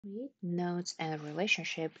Create nodes and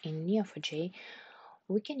relationship in Neo4j,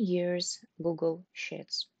 we can use Google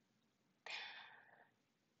Sheets.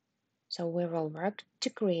 So we will work to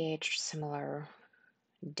create similar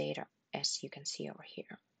data as you can see over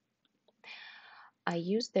here. I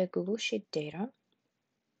use the Google Sheet data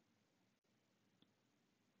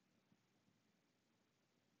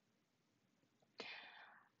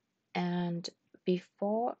and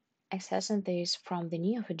before accessing this from the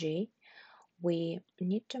Neo4j, we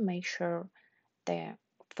need to make sure the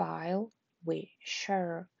file we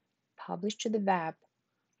share publish to the web,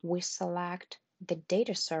 we select the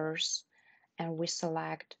data source and we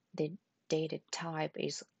select the data type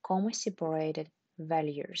is comma separated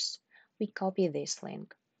values. We copy this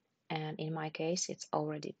link and in my case it's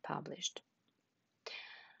already published.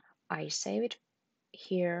 I save it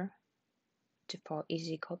here for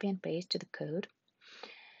easy copy and paste to the code.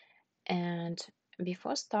 And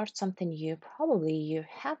before start something new, probably you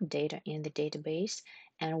have data in the database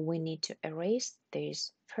and we need to erase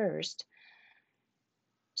this first.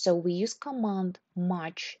 So we use command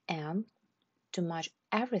match m to match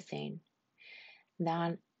everything,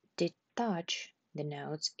 then detach the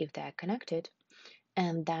nodes if they are connected,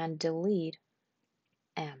 and then delete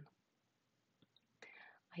m.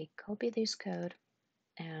 I copy this code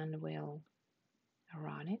and will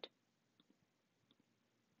run it.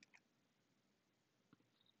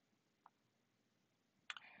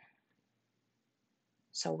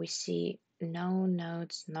 So we see no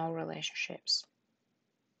nodes, no relationships.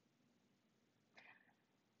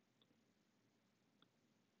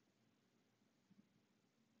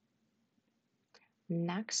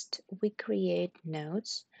 Next, we create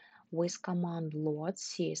nodes with command load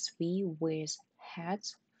CSV with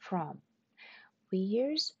heads from. We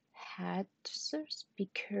use headers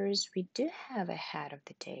because we do have a head of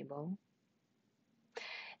the table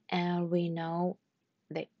and we know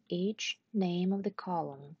the each name of the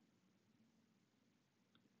column.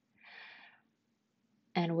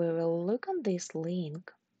 And we will look on this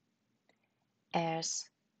link as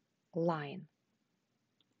line.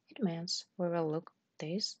 It means we will look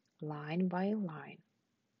this line by line.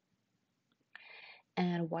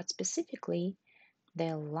 And what specifically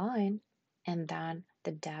the line and then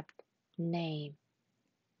the depth name.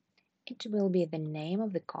 It will be the name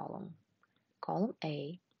of the column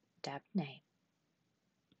A, depth name.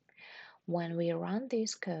 When we run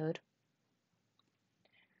this code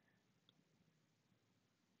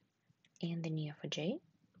in the Neo4j,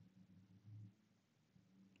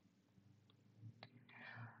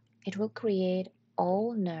 it will create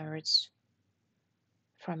all nodes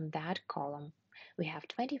from that column. We have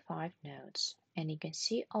 25 nodes and you can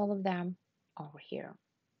see all of them over here.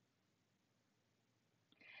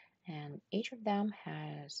 And each of them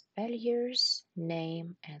has values,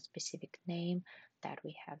 name, and specific name that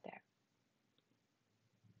we have there.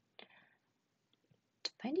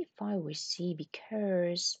 25 we see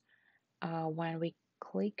because when we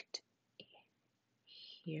clicked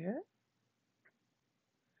here,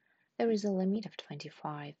 there is a limit of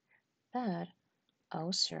 25, but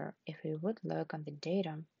also if we would look on the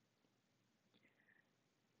data,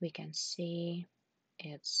 we can see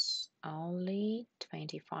it's only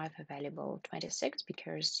 25 available, 26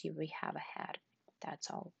 because we have a head,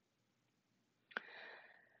 that's all.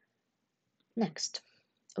 Next,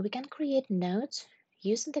 we can create nodes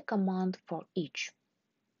using the command for each.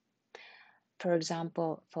 For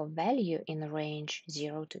example, for value in the range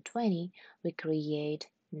 0 to 20, we create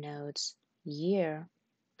nodes year.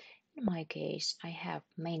 In my case, I have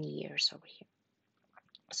many years over here.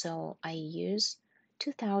 So I use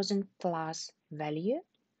 2000 plus value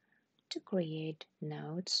to create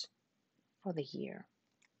nodes for the year.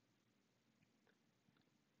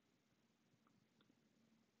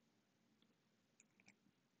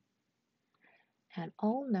 And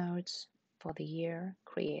all nodes for the year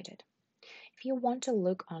created. If you want to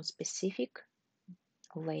look on specific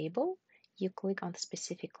label, you click on the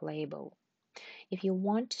specific label. If you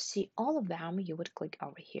want to see all of them, you would click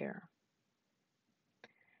over here.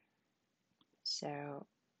 So,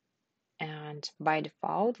 and by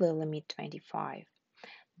default, the limit 25,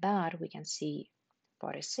 but we can see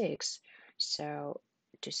 46. So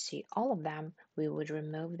to see all of them, we would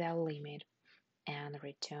remove that limit and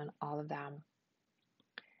return all of them.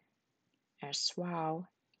 As well,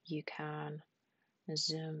 you can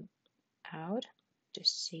zoom out to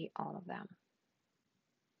see all of them.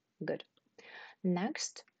 Good.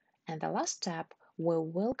 Next, and the last step, we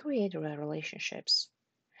will create relationships.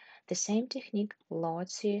 The same technique load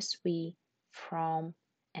CSV from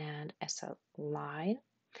and as a line.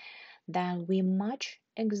 Then we match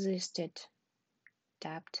existed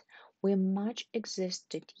depth we match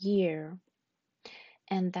existed year,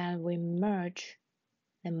 and then we merge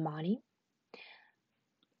the money.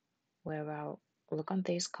 We will look on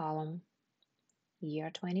this column, year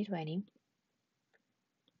 2020,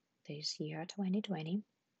 this year 2020,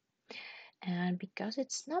 and because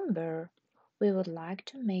it's number, we would like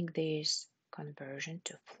to make this conversion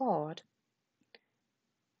to float,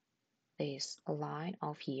 this line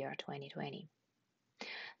of year 2020.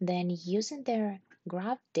 Then using the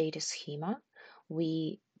graph data schema,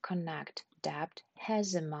 we connect debt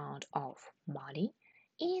has amount of money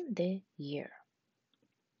in the year.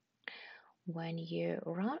 When you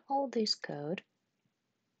run all this code,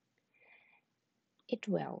 it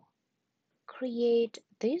will create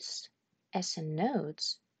this as a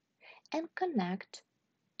nodes and connect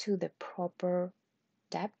to the proper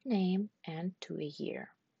debt name and to a year.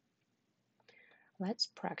 Let's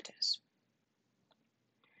practice.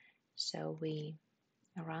 So we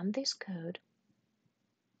run this code.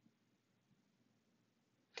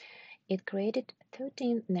 It created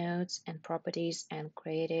 13 nodes and properties and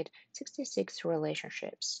created 66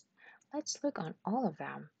 relationships. Let's look on all of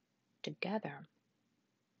them together.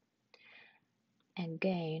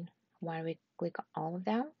 Again, when we click on all of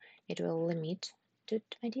them, it will limit to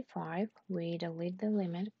 25. We delete the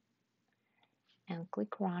limit and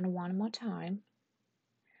click run one more time.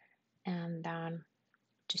 And then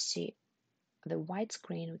to see the white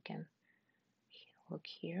screen, we can look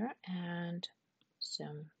here, and so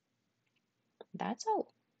that's all.